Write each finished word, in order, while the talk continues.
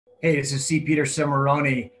Hey, this is C. Peter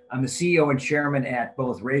Cimoroni. I'm the CEO and chairman at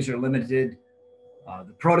both Razor Limited,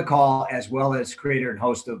 the Protocol, as well as creator and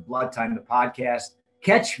host of Blood Time, the podcast.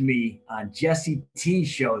 Catch me on Jesse T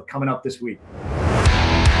show coming up this week.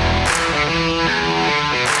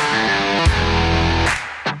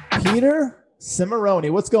 Peter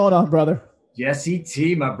Cimoroni, what's going on, brother? Jesse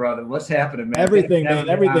T, my brother. What's happening, man? Everything, man.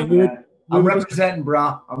 Everything. I'm representing,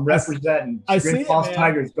 bro. I'm representing. I see Falls it, man.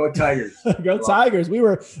 Tigers. Go Tigers. Go Tigers. We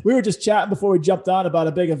were just chatting before we jumped on about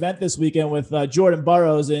a big event this weekend with Jordan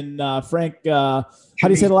Burroughs and Frank. How do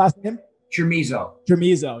you say the last name?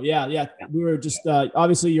 Tremizo. Yeah. We were just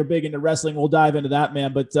obviously you're big into wrestling. We'll dive into that,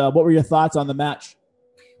 man. But what were your thoughts on the match?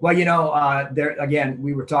 Well, there again,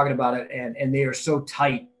 we were talking about it, and they are so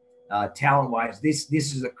tight, talent-wise. This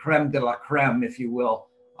is a creme de la creme, if you will.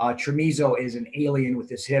 Tremizo is an alien with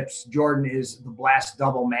his hips. Jordan is the blast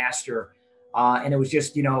double master. And it was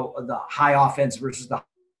just, the high offense versus the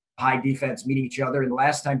high defense meeting each other. And the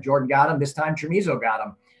last time Jordan got him, this time Tremizo got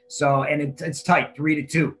him. So, and it's tight,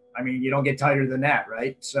 3-2. I mean, you don't get tighter than that,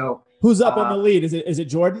 right? So who's up on the lead? Is it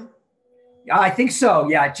Jordan? I think so.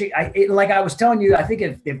 Yeah. Like I was telling you, I think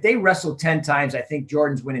if they wrestle 10 times, I think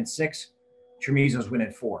Jordan's winning 6, Tremizo's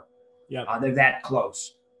winning 4. Yeah. They're that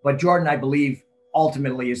close. But Jordan, I believe,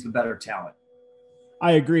 ultimately is the better talent.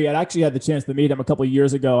 I agree. I actually had the chance to meet him a couple of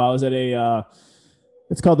years ago. I was at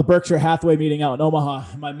it's called the Berkshire Hathaway meeting out in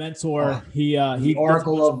Omaha. My mentor, he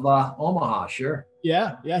Oracle of Omaha, sure.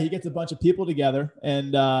 Yeah. He gets a bunch of people together,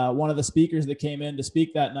 and one of the speakers that came in to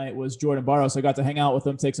speak that night was Jordan Burroughs. So I got to hang out with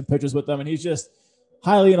him, take some pictures with him, and he's just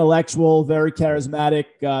highly intellectual, very charismatic,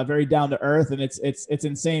 very down to earth, and it's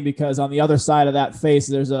insane because on the other side of that face,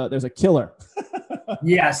 there's a killer.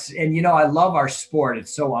 Yes. And, I love our sport.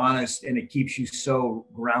 It's so honest and it keeps you so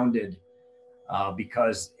grounded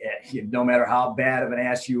because no matter how bad of an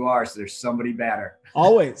ass you are, so there's somebody better.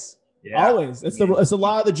 Always. Yeah. Always. It's the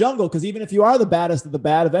law of the jungle, because even if you are the baddest of the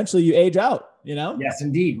bad, eventually you age out, Yes,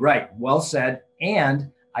 indeed. Right. Well said.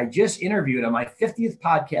 And I just interviewed on my 50th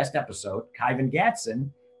podcast episode, Kyvan Gatson,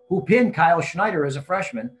 who pinned Kyle Schneider as a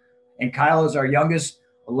freshman. And Kyle is our youngest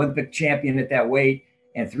Olympic champion at that weight,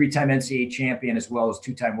 and 3-time NCAA champion, as well as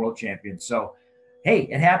 2-time world champion. So, hey,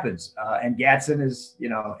 it happens. And Gatson is,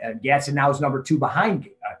 and Gatson now is number 2 behind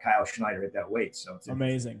Kyle Schneider at that weight. So it's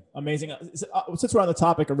amazing. Since we're on the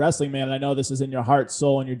topic of wrestling, man, and I know this is in your heart,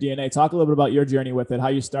 soul, and your DNA. Talk a little bit about your journey with it, how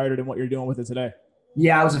you started and what you're doing with it today.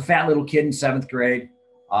 Yeah, I was a fat little kid in 7th grade.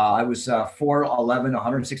 I was 4'11",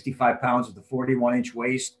 165 pounds with a 41-inch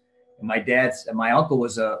waist. And my uncle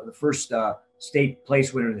was the first state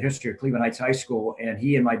place winner in the history of Cleveland Heights High School. And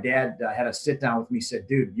he and my dad had a sit down with me, said,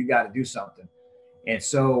 dude, you got to do something. And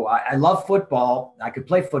so I love football. I could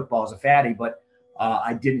play football as a fatty, but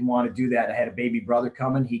I didn't want to do that. I had a baby brother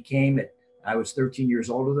coming. He came I was 13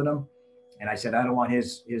 years older than him. And I said, I don't want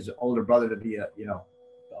his older brother to be a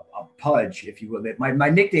pudge, if you will. My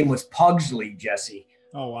nickname was Pugsley, Jesse.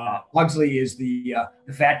 Oh, wow. Pugsley is the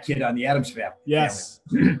fat kid on the Addams family. Yes.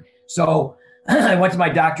 So I went to my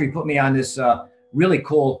doctor. He put me on this really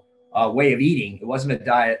cool way of eating. It wasn't a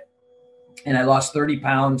diet. And I lost 30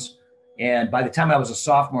 pounds. And by the time I was a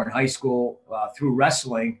sophomore in high school, through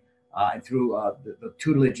wrestling and through the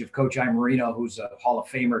tutelage of Coach Marino, who's a Hall of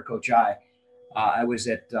Famer, Coach I was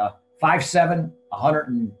at 5'7",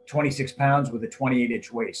 126 pounds with a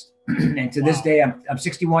 28-inch waist. And to this day, I'm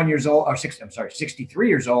 61 years old, 63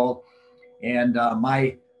 years old. And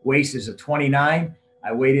my waist is a 29.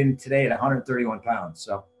 I weighed in today at 131 pounds.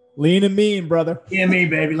 So lean and mean, brother. Lean and mean,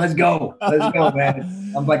 baby. Let's go,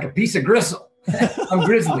 man. I'm like a piece of gristle. I'm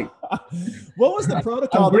grizzly. What was the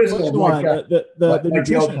protocol? The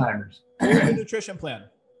nutrition. The nutrition plan.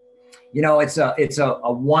 It's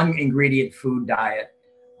a one ingredient food diet.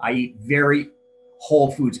 I eat very whole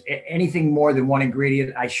foods. Anything more than one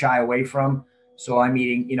ingredient, I shy away from. So I'm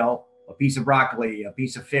eating, a piece of broccoli, a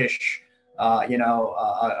piece of fish, an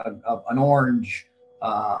orange,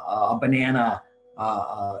 a banana,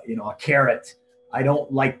 a carrot. I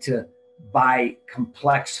don't like to buy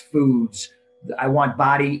complex foods. I want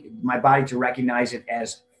my body to recognize it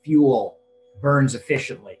as fuel, burns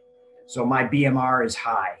efficiently. So my BMR is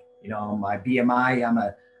high. My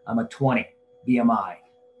BMI, I'm a 20 BMI.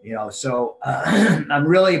 So I'm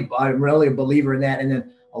really a believer in that. And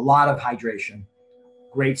then a lot of hydration,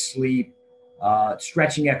 great sleep,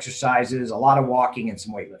 stretching exercises, a lot of walking, and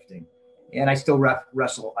some weightlifting. And I still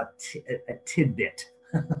wrestle a tidbit.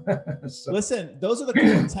 So. Listen, those are the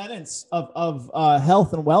core tenets of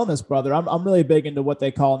health and wellness, brother. I'm really big into what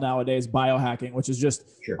they call nowadays biohacking, which is just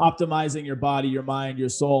optimizing your body, your mind, your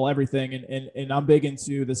soul, everything. And I'm big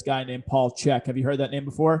into this guy named Paul Chek. Have you heard that name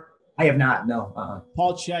before? I have not. No.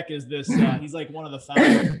 Paul Chek is this. He's like one of the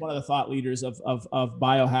founders, one of the thought leaders of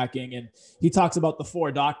biohacking, and he talks about the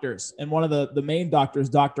 4 doctors. And one of the main doctors,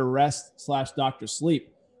 Dr. Rest / Dr.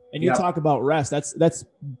 Sleep. And you talk about rest. That's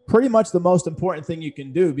pretty much the most important thing you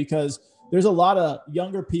can do, because there's a lot of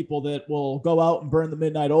younger people that will go out and burn the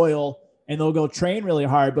midnight oil and they'll go train really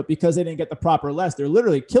hard, but because they didn't get the proper rest, they're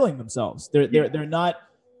literally killing themselves. They're not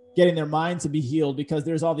getting their mind to be healed, because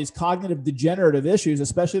there's all these cognitive degenerative issues,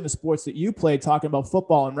 especially in the sports that you played, talking about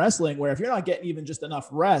football and wrestling, where if you're not getting even just enough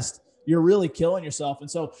rest, you're really killing yourself. And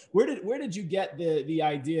so where did you get the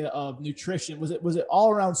idea of nutrition? Was it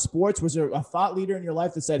all around sports? Was there a thought leader in your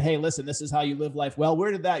life that said, hey, listen, this is how you live life well?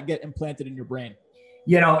 Where did that get implanted in your brain?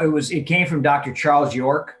 It came from Dr. Charles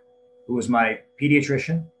York, who was my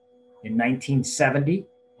pediatrician in 1970.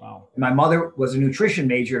 Wow. My mother was a nutrition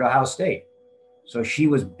major at Ohio State. So she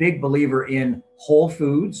was a big believer in whole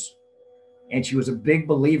foods, and she was a big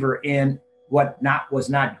believer in what was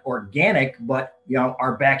not organic, but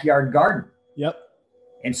our backyard garden. Yep.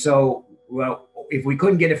 And so, well, if we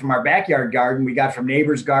couldn't get it from our backyard garden, we got it from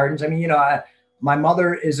neighbors' gardens. I mean, my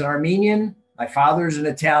mother is an Armenian, my father's an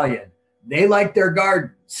Italian. They like their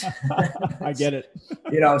gardens. I get it.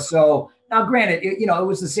 So now granted, it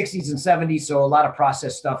was the 60s and 70s. So a lot of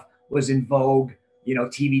processed stuff was in vogue,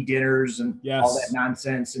 TV dinners and all that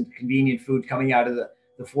nonsense, and convenient food coming out of the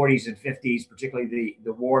 40s and 50s, particularly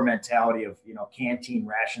the war mentality of, canteen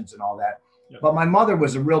rations and all that. Yep. But my mother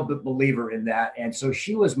was a real believer in that. And so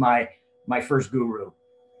she was my first guru.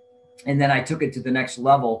 And then I took it to the next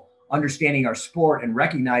level, understanding our sport and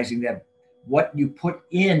recognizing that what you put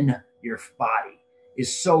in your body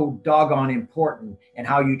is so doggone important, and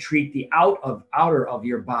how you treat the outer of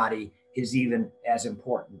your body is even as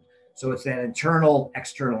important. So it's that internal,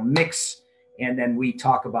 external mix. And then we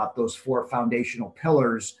talk about those 4 foundational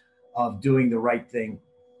pillars of doing the right thing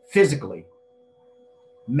physically,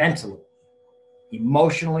 mentally,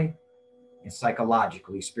 emotionally, and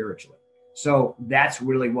psychologically, spiritually. So that's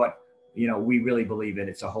really what, we really believe in.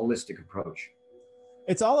 It's a holistic approach.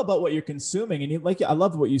 It's all about what you're consuming. And I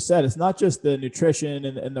love what you said. It's not just the nutrition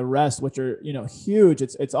and the rest, which are, huge.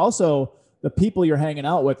 It's also the people you're hanging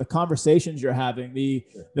out with, the conversations you're having, the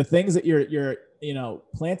things that you're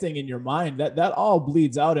planting in your mind, that all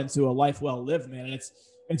bleeds out into a life well lived, man. And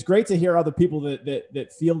it's great to hear other people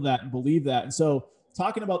that feel that and believe that. And so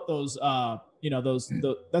talking about those,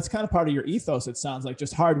 that's kind of part of your ethos. It sounds like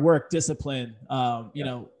just hard work, discipline,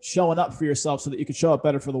 showing up for yourself so that you can show up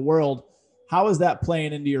better for the world. How is that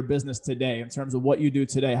playing into your business today in terms of what you do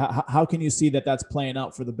today? How can you see that that's playing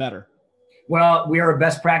out for the better? Well, we are a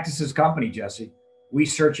best practices company, Jesse. We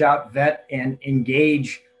search out, vet, and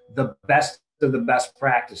engage the best of the best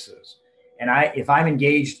practices. And if I'm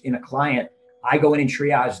engaged in a client, I go in and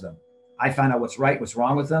triage them. I find out what's right, what's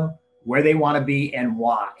wrong with them, where they want to be, and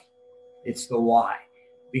why. It's the why.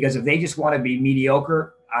 Because if they just want to be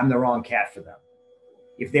mediocre, I'm the wrong cat for them.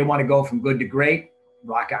 If they want to go from good to great,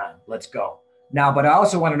 rock on, let's go. Now, but I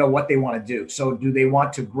also want to know what they want to do. So do they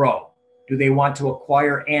want to grow? Do they want to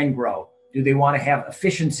acquire and grow? Do they want to have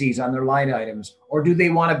efficiencies on their line items, or do they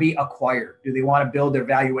want to be acquired? Do they want to build their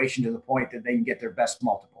valuation to the point that they can get their best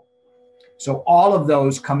multiple? So all of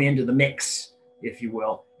those come into the mix, if you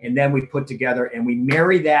will. And then we put together and we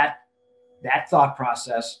marry that thought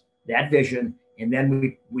process, that vision, and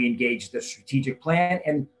then we engage the strategic plan.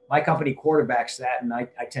 And my company quarterbacks that. And I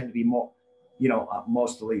tend to be more,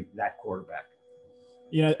 mostly that quarterback.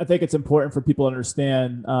 I think it's important for people to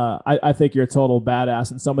understand. I think you're a total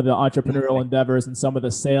badass in some of the entrepreneurial endeavors and some of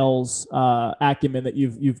the sales acumen that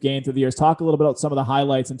you've gained through the years. Talk a little bit about some of the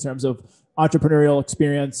highlights in terms of entrepreneurial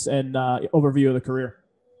experience and overview of the career.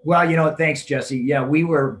 Well, thanks, Jesse. Yeah, we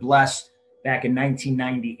were blessed back in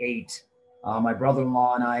 1998. My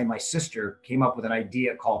brother-in-law and I and my sister came up with an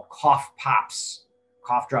idea called Cough Pops,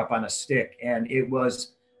 cough drop on a stick, and it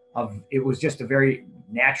was just a very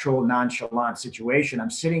natural, nonchalant situation. I'm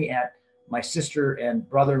sitting at my sister and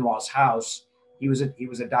brother-in-law's house. He was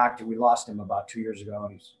a doctor. We lost him about 2 years ago.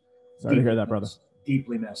 He's sorry to hear that, brother.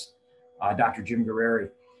 Deeply missed, Dr. Jim Guerreri.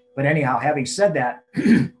 But anyhow, having said that,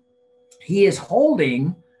 he is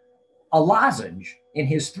holding a lozenge in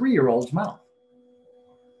his 3-year-old's mouth.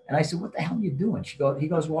 And I said, "What the hell are you doing?" He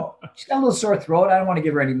goes, "Well, she's got a little sore throat. I don't want to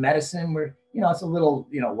give her any medicine. It's a little,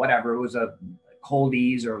 whatever. It was a cold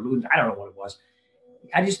ease or I don't know what it was.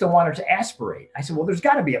 I just don't want her to aspirate." I said, "Well, there's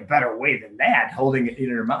got to be a better way than that, holding it in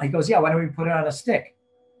her mouth." He goes, "Yeah, why don't we put it on a stick?"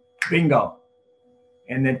 Bingo.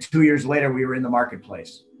 And then 2 years later, we were in the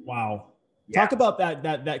marketplace. Wow. Yeah. Talk about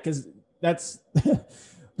that because that's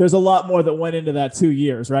there's a lot more that went into that 2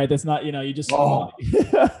 years, right? That's not, you just oh.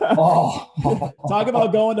 Talk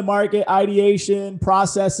about going to market, ideation,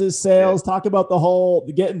 processes, sales. Talk about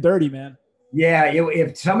the getting dirty, man. Yeah,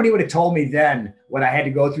 if somebody would have told me then what I had to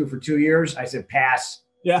go through for 2 years, I said pass.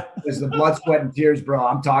 Yeah, because the blood, sweat, and tears, bro.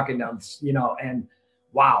 I'm talking, and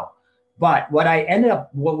wow. But what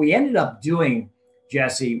we ended up doing,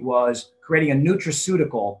 Jesse, was creating a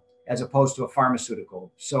nutraceutical as opposed to a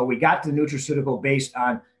pharmaceutical. So we got the nutraceutical based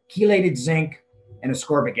on chelated zinc and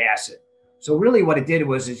ascorbic acid. So really what it did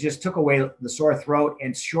was it just took away the sore throat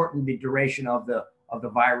and shortened the duration of the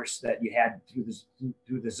virus that you had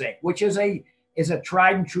through the zinc, which is a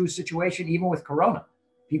tried and true situation, even with Corona.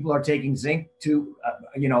 People are taking zinc to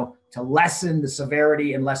lessen the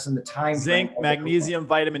severity and lessen the time. Zinc, magnesium,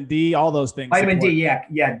 vitamin D, all those things. Vitamin D,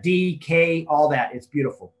 yeah, D, K, all that. It's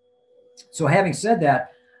beautiful. So having said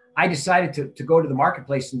that, I decided to go to the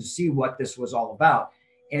marketplace and to see what this was all about.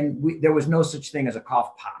 And there was no such thing as a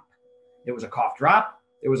cough pop. There was a cough drop.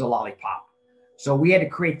 There was a lollipop. So we had to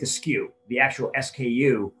create the SKU, the actual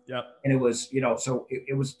SKU. Yep. And it was, so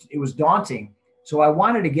it was daunting. So I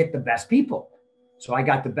wanted to get the best people. So I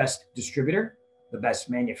got the best distributor, the best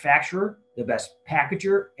manufacturer, the best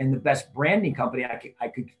packager, and the best branding company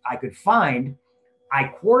I could find. I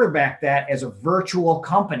quarterbacked that as a virtual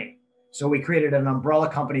company. So we created an umbrella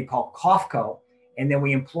company called Coughco, and then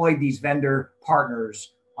we employed these vendor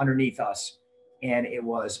partners underneath us. And it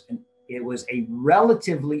was a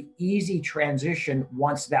relatively easy transition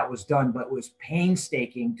once that was done, but it was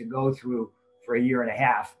painstaking to go through for a year and a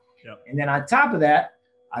half. Yep. And then on top of that,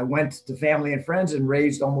 I went to family and friends and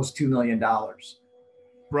raised almost $2 million.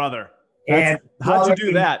 Brother. And how'd you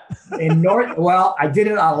do that? Well, I did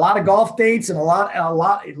it on a lot of golf dates and a lot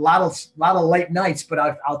of late nights. But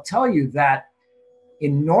I'll tell you that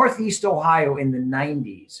in Northeast Ohio in the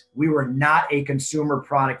 90s, we were not a consumer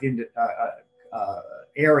product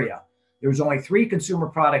area. There was only 3 consumer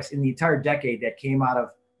products in the entire decade that came out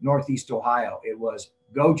of Northeast Ohio. It was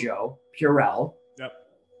Gojo, Purell, yep,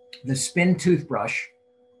 the Spin toothbrush,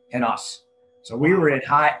 and us. So we were in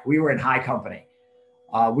high company.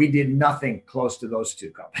 We did nothing close to those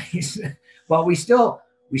 2 companies, but we still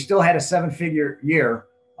had a 7-figure year,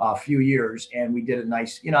 a few years, and we did a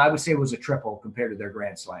nice. I would say it was a triple compared to their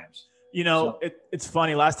grand slams. It's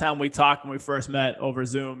funny. Last time we talked, when we first met over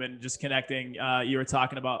Zoom and just connecting, you were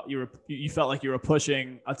talking about you felt like you were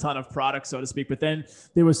pushing a ton of products, so to speak. But then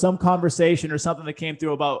there was some conversation or something that came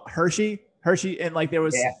through about Hershey, and like there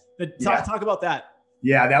was talk about that.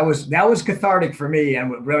 Yeah, that was cathartic for me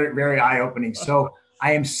and very, very eye-opening. So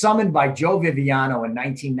I am summoned by Joe Viviano in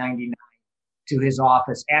 1999 to his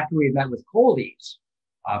office after we had met with Coldy's.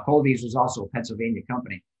 Coldy's was also a Pennsylvania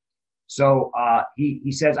company. So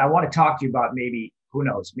he says, I want to talk to you about maybe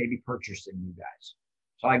purchasing you guys.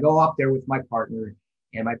 So I go up there with my partner,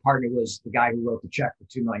 and my partner was the guy who wrote the check for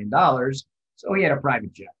 $2 million. So he had a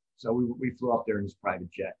private jet. So we flew up there in his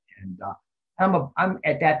private jet. And I'm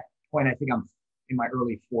at that point, I think I'm in my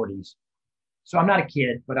early 40s. So I'm not a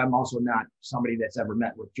kid, but I'm also not somebody that's ever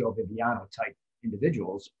met with Joe Viviano type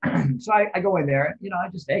individuals. So I go in there, I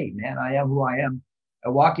just, hey, man, I am who I am. I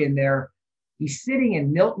walk in there. He's sitting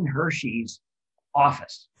in Milton Hershey's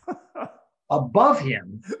office. Above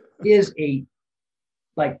him is a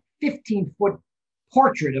 15-foot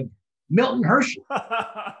portrait of Milton Hershey.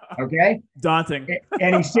 Okay. Daunting.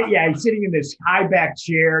 And he's sitting in this high back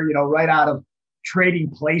chair, right out of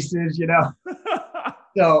Trading Places,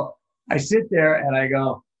 So I sit there and I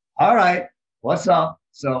go, all right, what's up?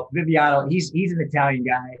 So Viviano, he's an Italian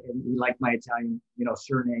guy, and he liked my Italian,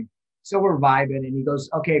 surname. So we're vibing, and he goes,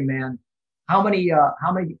 okay, man, how many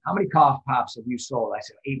cough pops have you sold? I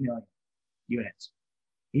said, 8 million units.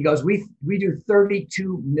 He goes, we do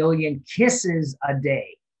 32 million kisses a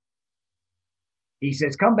day. He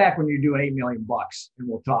says, come back when you're doing $8 million and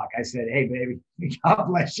we'll talk. I said, hey, baby, God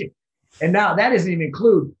bless you. And now that doesn't even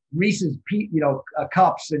include Reese's,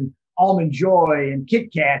 cups and Almond Joy and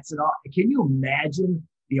Kit Kats and all. Can you imagine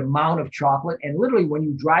the amount of chocolate? And literally, when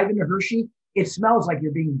you drive into Hershey, it smells like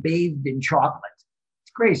you're being bathed in chocolate.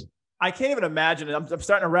 It's crazy. I can't even imagine it. I'm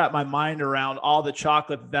starting to wrap my mind around all the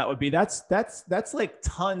chocolate that would be. That's like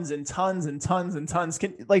tons and tons and tons and tons.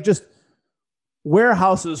 Just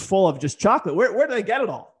warehouses full of just chocolate. Where do they get it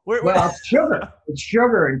all? Well, it's sugar. It's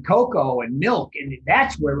sugar and cocoa and milk, and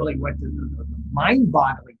that's where really what the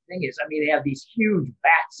mind-boggling thing is. I mean, they have these huge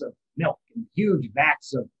vats of milk and huge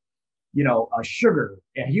vats of, sugar.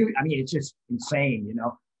 And it's just insane,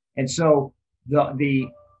 And so the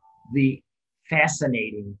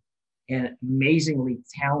fascinating and amazingly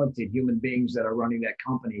talented human beings that are running that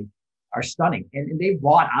company are stunning. And they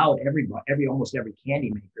bought out almost every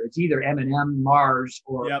candy maker. It's either M&M, Mars,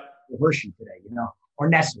 or Hershey today, or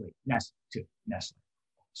Nestle too, Nestle.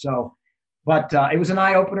 So, but it was an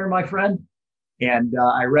eye opener, my friend. And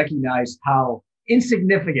I recognized how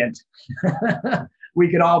insignificant we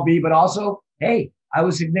could all be, but also, hey, I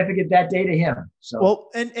was significant that day to him. So, well,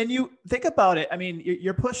 and you think about it. I mean,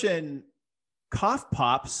 you're pushing cough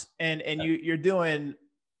pops and you're doing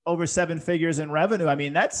over 7 figures in revenue. I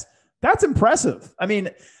mean, that's impressive. I mean,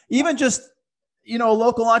 even just, a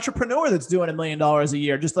local entrepreneur that's doing $1 million a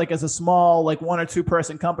year, just like as a small, like 1 or 2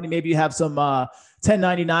 person company, maybe you have some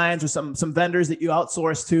 1099s or some vendors that you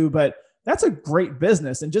outsource to, but that's a great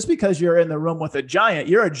business. And just because you're in the room with a giant,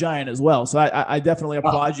 you're a giant as well. So I definitely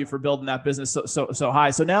applaud you for building that business so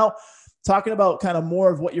high. So now talking about kind of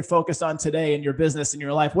more of what you're focused on today in your business and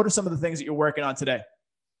your life, what are some of the things that you're working on today?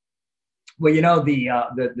 Well,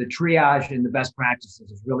 the triage and the best practices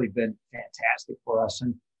has really been fantastic for us.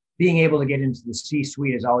 And being able to get into the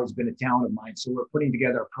C-suite has always been a talent of mine. So we're putting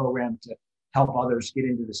together a program to help others get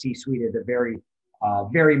into the C-suite at a very,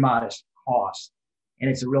 very modest cost. And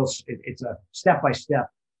it's a step-by-step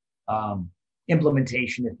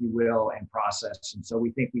implementation, if you will, and process. And so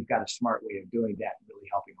we think we've got a smart way of doing that and really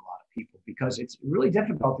helping a lot of people, because it's really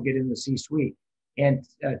difficult to get into the C-suite. And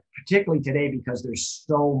particularly today, because there's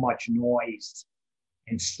so much noise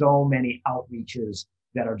and so many outreaches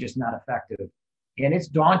that are just not effective. And it's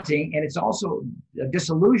daunting. And it's also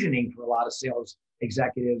disillusioning for a lot of sales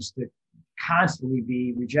executives to constantly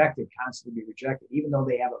be rejected, even though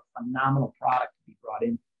they have a phenomenal product to be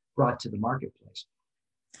brought to the marketplace.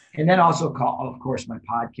 And then also, of course, my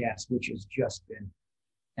podcast, which has just been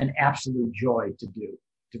an absolute joy to do,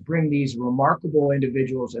 to bring these remarkable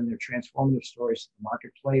individuals and their transformative stories to the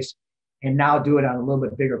marketplace, and now do it on a little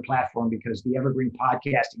bit bigger platform, because the Evergreen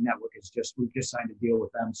Podcasting Network we've just signed a deal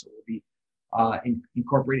with them. So we'll be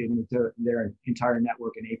incorporated into their entire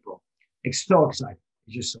network in April. It's so exciting.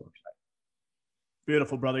 It's just so exciting.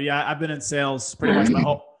 Beautiful, brother. Yeah, I've been in sales pretty much my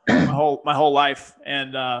whole life,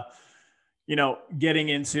 and getting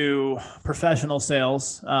into professional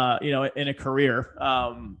sales, in a career,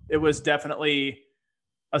 it was definitely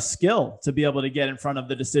a skill to be able to get in front of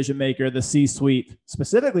the decision maker, the C-suite,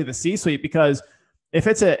 specifically the C-suite, because if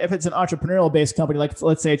it's an entrepreneurial based company, like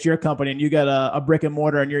let's say it's your company and you got a brick and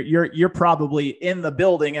mortar, and you're probably in the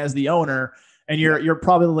building as the owner, and you're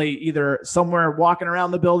probably either somewhere walking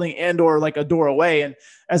around the building and or like a door away. And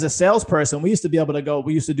as a salesperson, we used to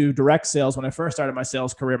do direct sales when I first started my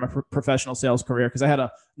sales career, my professional sales career, because I had a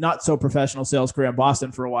not so professional sales career in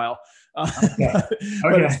Boston for a while. But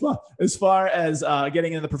as far as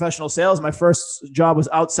getting into the professional sales, my first job was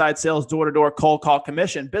outside sales, door-to-door, cold call,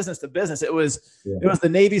 commission, business to business. It was the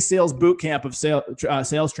Navy SEALs boot camp of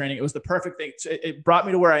sales training. It was the perfect thing. It brought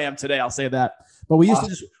me to where I am today. I'll say that. But we used to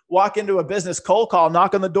just walk into a business, cold call,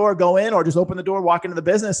 knock on the door, go in, or just open the door, walk into the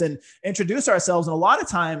business and introduce ourselves. And a lot of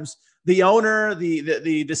times the owner,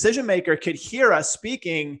 the decision maker could hear us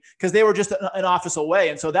speaking because they were just an office away.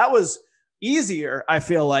 And so that was easier, I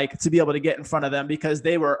feel like, to be able to get in front of them because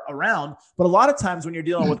they were around. But a lot of times when you're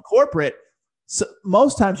dealing with corporate,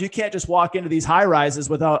 most times you can't just walk into these high rises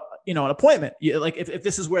without, an appointment. Like if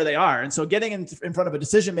this is where they are. And so getting in front of a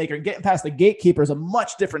decision maker and getting past the gatekeeper is a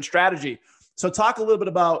much different strategy. So talk a little bit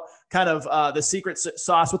about kind of the secret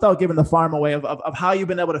sauce without giving the farm away of how you've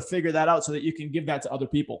been able to figure that out so that you can give that to other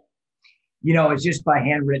people. It's just by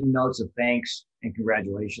handwritten notes of thanks and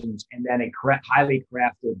congratulations, and then a highly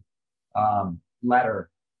crafted letter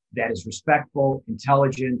that is respectful,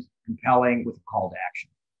 intelligent, compelling, with a call to action.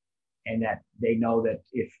 And that they know that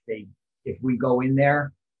if we go in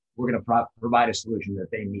there, we're going to provide a solution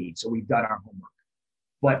that they need. So we've done our homework.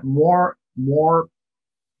 But more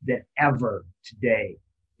than ever today,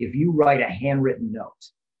 if you write a handwritten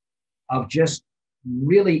note of just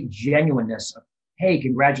really genuineness of, hey,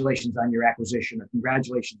 congratulations on your acquisition, or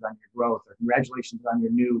congratulations on your growth, or congratulations on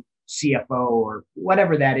your new CFO, or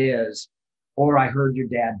whatever that is, or I heard your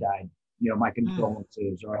dad died, my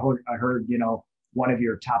condolences, or I heard, one of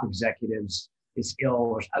your top executives is ill,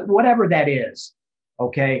 or whatever that is.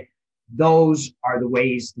 Okay. Those are the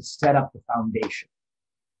ways to set up the foundation.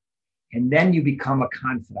 And then you become a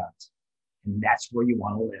confidant, and that's where you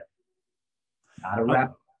want to live. Not a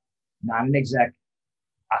rep, not an exec,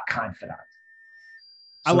 a confidant.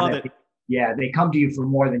 I love it. Yeah, they come to you for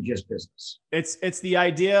more than just business. It's the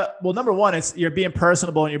idea. Well, number one, it's you're being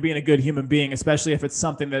personable and you're being a good human being, especially if it's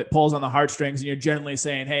something that pulls on the heartstrings and you're generally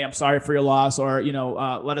saying, hey, I'm sorry for your loss, or,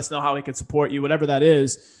 let us know how we can support you, whatever that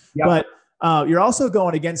is. Yep. But you're also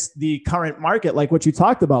going against the current market, like what you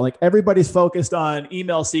talked about. Like everybody's focused on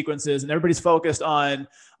email sequences and everybody's focused on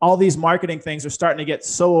all these marketing things are starting to get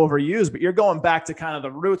so overused, but you're going back to kind of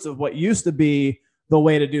the roots of what used to be the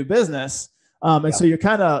way to do business. And so you're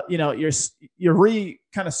kind of, you're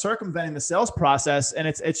kind of circumventing the sales process, and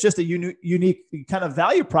it's just a unique kind of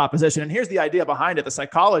value proposition. And here's the idea behind it. The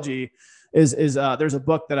psychology is there's a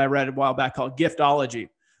book that I read a while back called Giftology,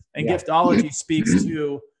 and Giftology speaks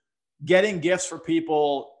to getting gifts for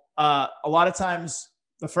people. A lot of times,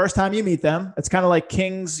 the first time you meet them, it's kind of like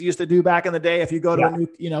kings used to do back in the day. If you go to a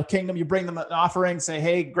new, kingdom, you bring them an offering, say,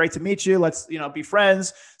 hey, great to meet you. Let's, be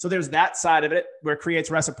friends. So there's that side of it where it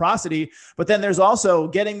creates reciprocity, but then there's also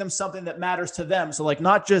getting them something that matters to them. So like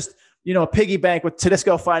not just, a piggy bank with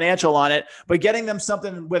Tedisco Financial on it, but getting them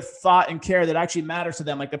something with thought and care that actually matters to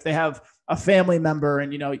them. Like if they have a family member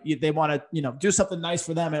and, they want to, do something nice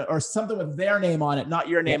for them or something with their name on it, not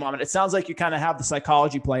your name on it. It sounds like you kind of have the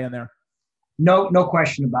psychology play in there. No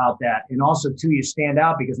question about that. And also too, you stand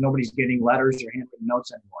out because nobody's getting letters or handwritten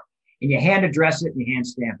notes anymore. And you hand address it and you hand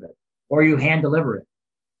stamp it, or you hand deliver it.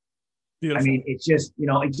 Beautiful. I mean, it's just,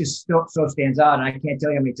 it just so stands out. And I can't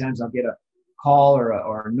tell you how many times I'll get a call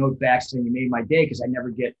or a note back saying you made my day, because I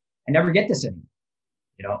never get this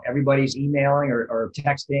anymore. Everybody's emailing or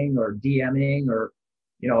texting or DMing or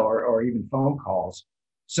even phone calls.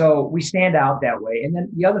 So we stand out that way. And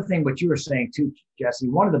then the other thing, what you were saying too, Jesse,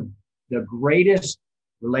 one of the greatest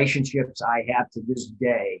relationships I have to this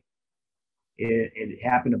day, it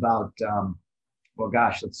happened about,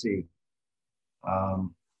 let's see,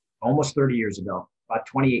 almost 30 years ago, about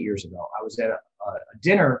 28 years ago. I was at a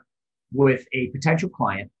dinner with a potential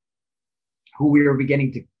client who we were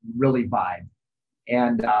beginning to really vibe.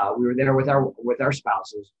 And we were there with our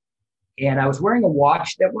spouses. And I was wearing a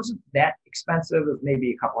watch that wasn't that expensive. It was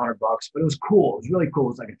maybe a couple $100, but it was cool. It was really cool. It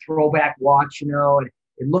was like a throwback watch, and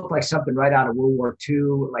it looked like something right out of World War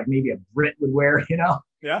II, like maybe a Brit would wear,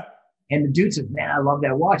 Yeah. And the dude said, man, I love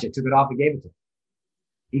that watch. I took it off and gave it to him.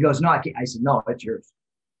 He goes, no, I can't. I said, no, it's yours.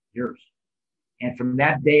 Yours. And from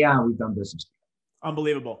that day on, we've done business together.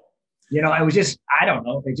 Unbelievable. It was just, I don't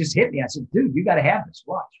know. It just hit me. I said, dude, you got to have this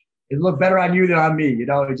watch. It looked better on you than on me. It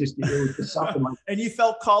was just something like that. And you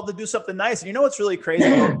felt called to do something nice. And you know what's really crazy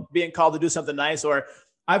about being called to do something nice? Or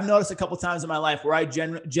I've noticed a couple of times in my life where I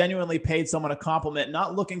genuinely paid someone a compliment,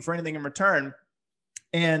 not looking for anything in return.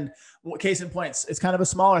 And case in point, it's kind of a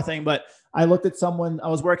smaller thing, but I looked at someone, I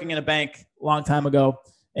was working in a bank a long time ago,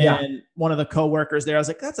 and one of the coworkers there, I was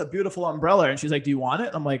like, that's a beautiful umbrella. And she's like, do you want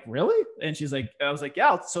it? I'm like, really? And she's like, I was like,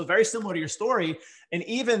 yeah. So very similar to your story. And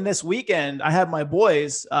even this weekend, I had my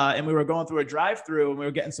boys and we were going through a drive-through and we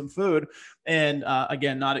were getting some food. And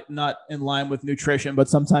again, not in line with nutrition, but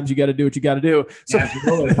sometimes you got to do what you got to do. So I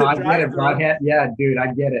get it. Yeah, dude,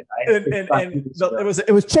 I get it.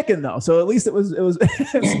 It was chicken though. So at least it was,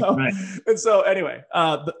 so, right. And so anyway,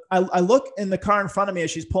 I look in the car in front of me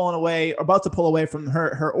as she's about to pull away from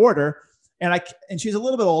her order. And she's a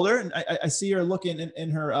little bit older, and I see her looking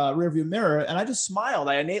in her rearview mirror, and I just smiled.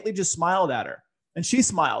 I innately just smiled at her, and she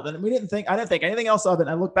smiled, and I didn't think anything else of it. And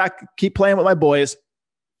I look back, keep playing with my boys.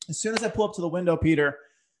 As soon as I pull up to the window, Peter,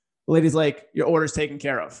 the lady's like, "Your order's taken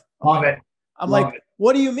care of." I'm like,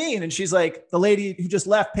 "What do you mean?" And she's like, "The lady who just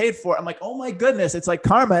left paid for it." I'm like, "Oh my goodness, it's like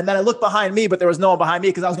karma." And then I look behind me, but there was no one behind me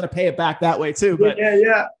because I was going to pay it back that way too. But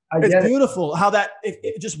yeah, it's beautiful how that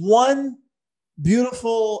it just one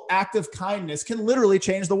beautiful act of kindness can literally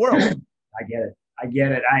change the world. I get it. I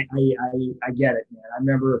get it, man. I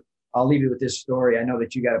remember, I'll leave you with this story. I know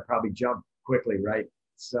that you got to probably jump quickly, right?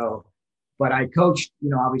 So, but I coached,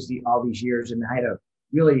 obviously all these years, and I had a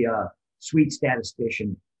really sweet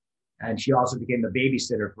statistician, and she also became the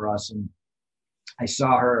babysitter for us. And I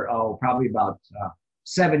saw her, probably about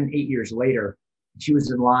 7-8 years later. She was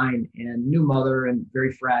in line, and new mother and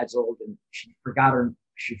very fragile, and she forgot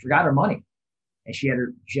her money. And she had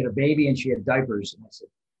a baby and she had diapers. And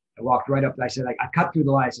I walked right up and I said, I cut through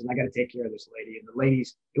the line. I said, I got to take care of this lady. And the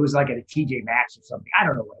ladies, it was like at a TJ Maxx or something. I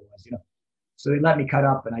don't know what it was, So they let me cut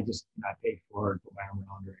up, and I just, I paid for her and put my arm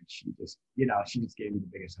around her. And she just, she just gave me the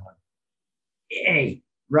biggest hug. Hey,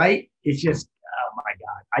 right? It's just, oh my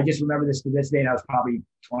God. I just remember this to this day. And that was probably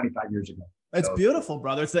 25 years ago. It's beautiful,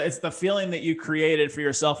 brother. It's the feeling that you created for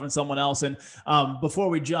yourself and someone else. And before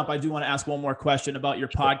we jump, I do want to ask one more question about your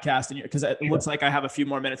podcast, and because it looks like I have a few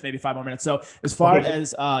more minutes, maybe 5 more minutes. So as far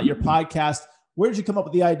as your podcast, where did you come up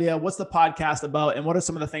with the idea? What's the podcast about? And what are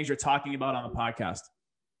some of the things you're talking about on the podcast?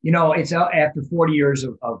 It's after 40 years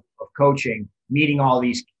of coaching, meeting all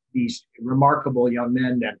these remarkable young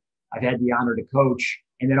men that I've had the honor to coach,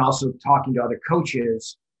 and then also talking to other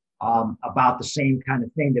coaches about the same kind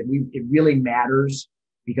of thing, that it really matters,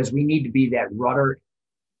 because we need to be that rudder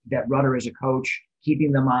as a coach,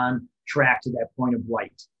 keeping them on track to that point of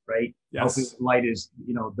light, right? Yes. Hopefully light is,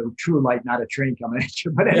 the true light, not a train coming at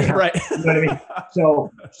you, but anyhow, right. You know what I mean?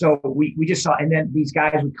 So we just saw, and then these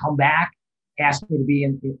guys would come back, ask me to be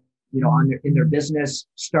in their business,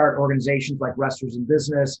 start organizations like Wrestlers in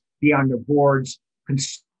Business, be on their boards,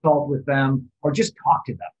 consult with them, or just talk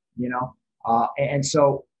to them, and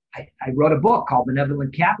so I wrote a book called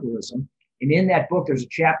Benevolent Capitalism. And in that book, there's a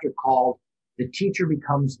chapter called The Teacher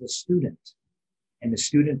Becomes the Student, and the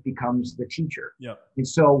student becomes the teacher. Yep. And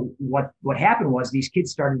so what happened was, these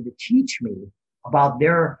kids started to teach me about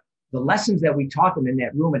the lessons that we taught them in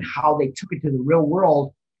that room, and how they took it to the real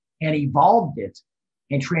world and evolved it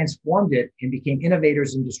and transformed it and became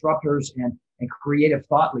innovators and disruptors and creative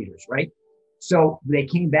thought leaders, right? So they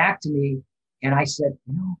came back to me, and I said,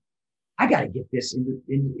 I got to get this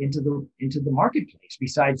into the marketplace.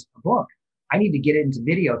 Besides a book, I need to get it into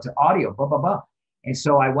video, to audio, blah, blah, blah. And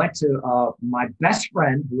so I went to my best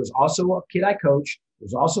friend, who was also a kid I coached, who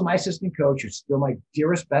was also my assistant coach, who's still my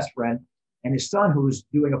dearest best friend, and his son, who's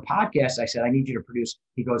doing a podcast. I said, I need you to produce.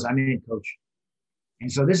 He goes, I'm in, coach.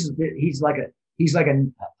 And so he's like a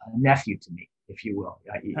nephew to me, if you will.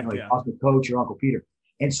 He calls me coach or Uncle Peter.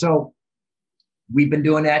 And so we've been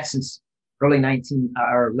doing that since late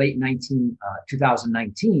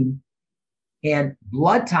 2019. And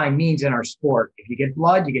blood time means, in our sport, if you get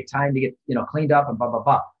blood, you get time to get, cleaned up and blah, blah,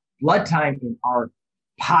 blah. Blood time in our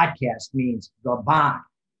podcast means the bond,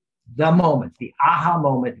 the moment, the aha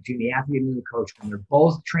moment between the athlete and the coach, when they're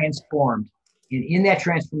both transformed. And in that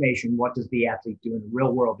transformation, what does the athlete do in the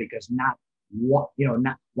real world? Because about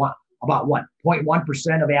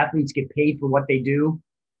 0.1% of athletes get paid for what they do.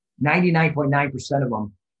 99.9% of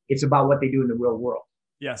them, it's about what they do in the real world.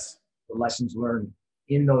 Yes. The lessons learned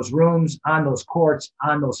in those rooms, on those courts,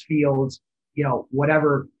 on those fields,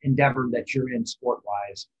 whatever endeavor that you're in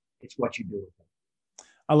sport-wise, it's what you do with them.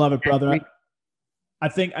 I love it, brother. I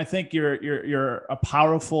think you're a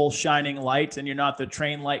powerful shining light, and you're not the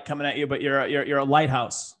train light coming at you, but you're a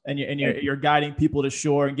lighthouse, and you're guiding people to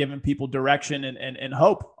shore and giving people direction and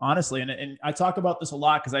hope, honestly. And I talk about this a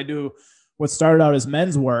lot, because I do what started out as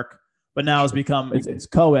men's work, but now has become it's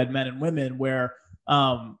co-ed, men and women, where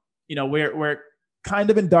we're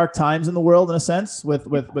kind of in dark times in the world, in a sense, with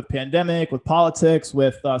pandemic, with politics,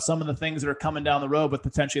 with some of the things that are coming down the road, with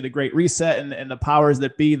potentially the Great Reset and the powers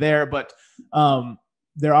that be there. But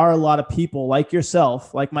there are a lot of people like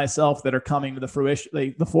yourself, like myself, that are coming to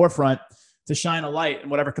the forefront to shine a light in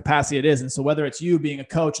whatever capacity it is. And so whether it's you being a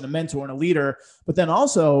coach and a mentor and a leader, but then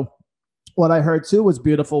also what I heard too was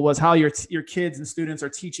beautiful was how your kids and students are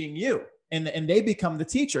teaching you, and they become the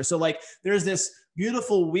teacher. So like there's this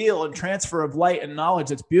beautiful wheel and transfer of light and knowledge.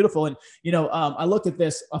 That's beautiful. And, I looked at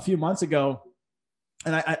this a few months ago,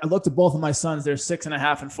 and I looked at both of my sons. They're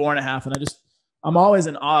 6.5 and 4.5. And I'm always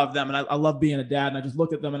in awe of them. And I love being a dad. And I just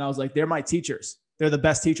looked at them and I was like, they're my teachers. They're the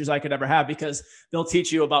best teachers I could ever have, because they'll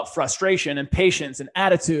teach you about frustration and patience and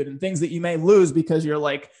attitude and things that you may lose because you're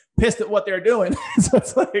like pissed at what they're doing. So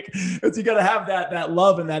you got to have that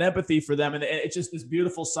love and that empathy for them. And it's just this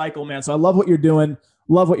beautiful cycle, man. So I love what you're doing.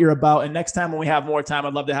 Love what you're about. And next time when we have more time,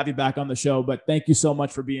 I'd love to have you back on the show. But thank you so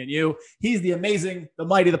much for being you. He's the amazing, the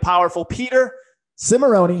mighty, the powerful Peter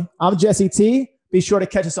Cimoroni. I'm Jesse T. Be sure to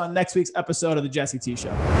catch us on next week's episode of The Jesse T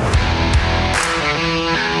Show.